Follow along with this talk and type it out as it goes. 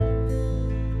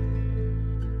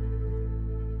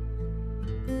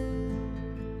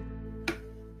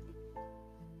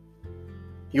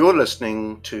You're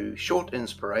listening to Short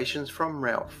Inspirations from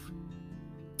Ralph.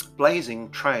 Blazing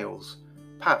Trails,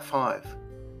 Part 5.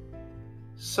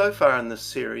 So far in this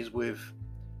series, we've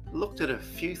looked at a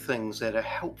few things that are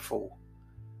helpful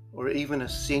or even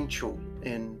essential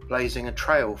in blazing a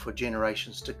trail for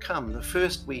generations to come. The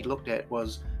first we looked at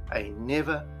was a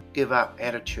never give up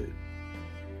attitude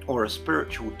or a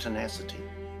spiritual tenacity.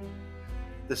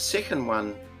 The second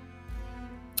one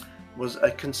was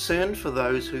a concern for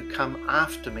those who come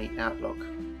after me outlook.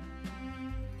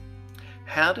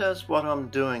 How does what I'm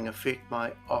doing affect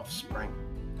my offspring?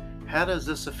 How does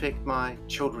this affect my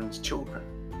children's children?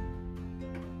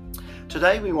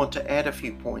 Today we want to add a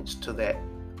few points to that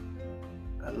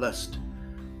list.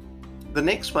 The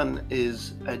next one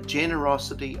is a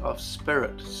generosity of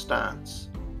spirit stance.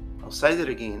 I'll say that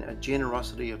again, a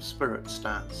generosity of spirit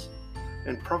stance.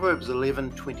 In Proverbs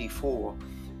 11:24,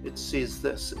 it says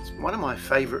this, it's one of my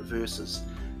favorite verses: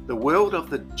 the world of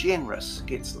the generous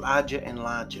gets larger and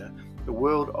larger. The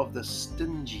world of the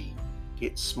stingy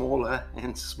gets smaller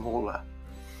and smaller.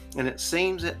 And it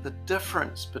seems that the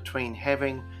difference between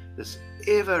having this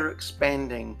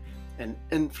ever-expanding and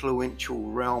influential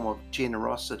realm of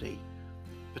generosity,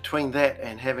 between that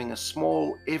and having a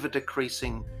small,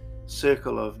 ever-decreasing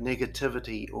circle of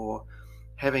negativity or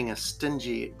having a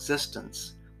stingy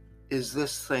existence, is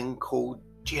this thing called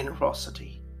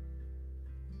generosity.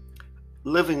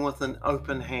 Living with an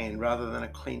open hand rather than a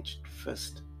clenched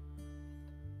fist.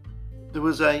 There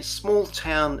was a small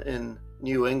town in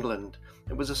New England.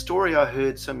 It was a story I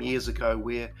heard some years ago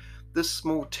where this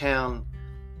small town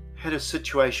had a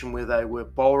situation where they were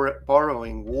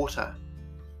borrowing water,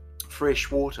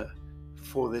 fresh water,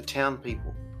 for their town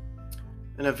people.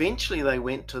 And eventually they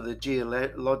went to the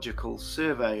Geological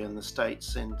Survey in the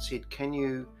States and said, can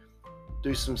you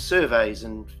do some surveys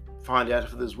and find out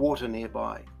if there's water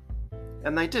nearby?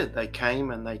 And they did. They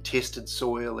came and they tested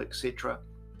soil, etc.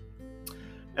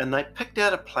 And they picked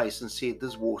out a place and said,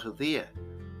 there's water there,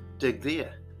 dig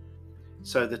there.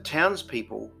 So the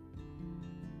townspeople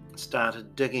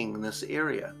started digging in this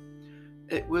area.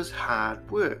 It was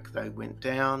hard work. They went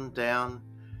down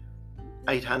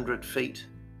 800 feet,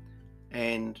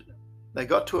 and they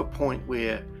got to a point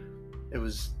where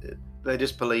they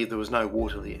just believed there was no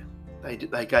water there.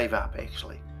 They gave up,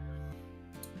 actually.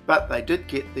 But they did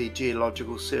get the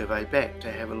Geological Survey back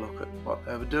to have a look at what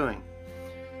they were doing.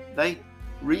 They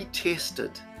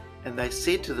retested and they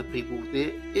said to the people,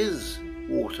 there is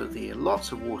water there,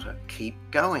 lots of water, keep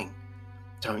going,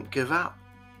 don't give up.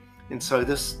 And so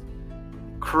this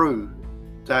crew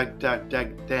dug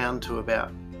down to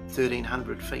about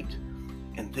 1,300 feet,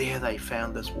 and there they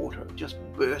found this water. It just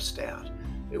burst out.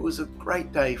 It was a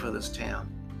great day for this town.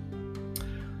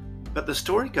 But the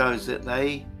story goes that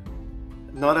they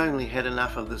not only had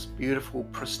enough of this beautiful,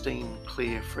 pristine,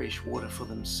 clear, fresh water for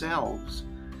themselves,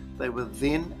 they were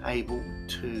then able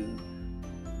to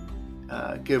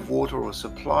give water or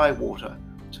supply water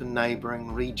to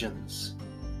neighboring regions.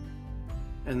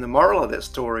 And the moral of that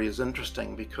story is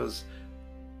interesting because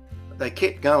they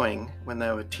kept going when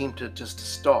they were tempted just to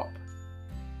stop.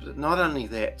 But not only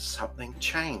that, something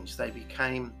changed. They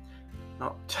became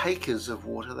not takers of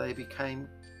water, they became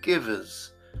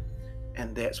givers.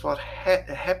 And that's what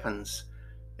happens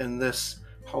in this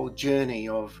whole journey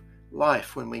of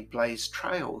life when we blaze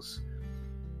trails.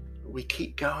 We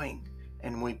keep going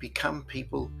and we become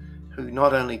people who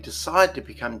not only decide to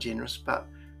become generous, but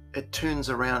it turns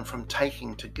around from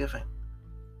taking to giving.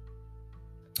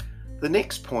 The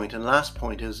next point and last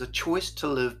point is a choice to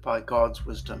live by God's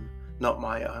wisdom, not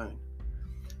my own.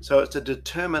 So it's a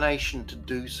determination to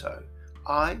do so.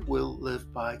 I will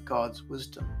live by God's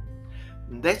wisdom.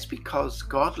 And that's because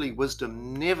godly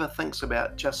wisdom never thinks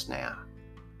about just now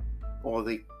or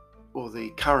the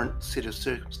current set of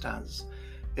circumstances.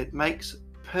 It makes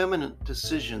permanent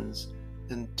decisions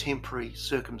in temporary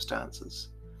circumstances,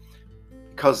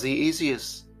 because the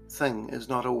easiest thing is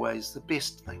not always the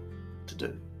best thing to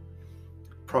do.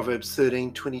 Proverbs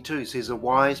 13:22 says, a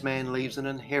wise man leaves an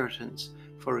inheritance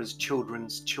for his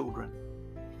children's children.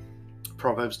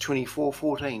 Proverbs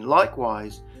 24:14,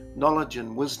 likewise, knowledge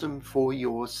and wisdom for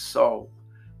your soul.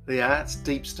 It's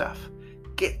deep stuff.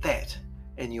 Get that,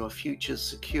 and your future's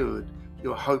secured.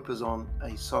 Your hope is on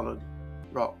a solid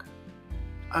rock.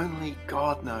 Only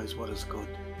God knows what is good.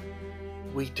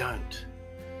 We don't.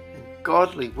 And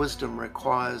godly wisdom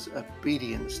requires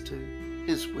obedience to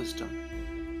His wisdom.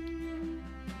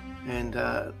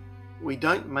 And we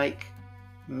don't make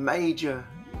major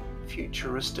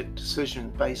futuristic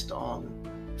decisions based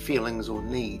on feelings or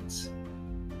needs.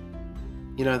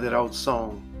 You know that old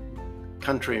song,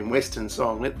 country and western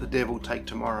song, let the devil take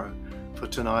tomorrow, For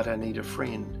Tonight I Need a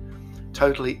Friend.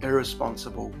 Totally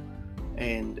irresponsible,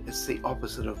 and it's the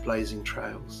opposite of Blazing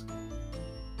Trails.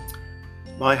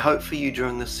 My hope for you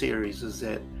during this series is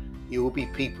that you will be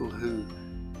people who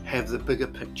have the bigger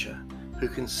picture, who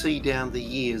can see down the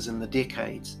years and the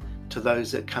decades to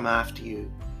those that come after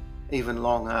you, even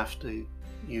long after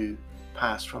you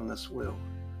pass from this world.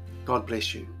 God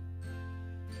bless you.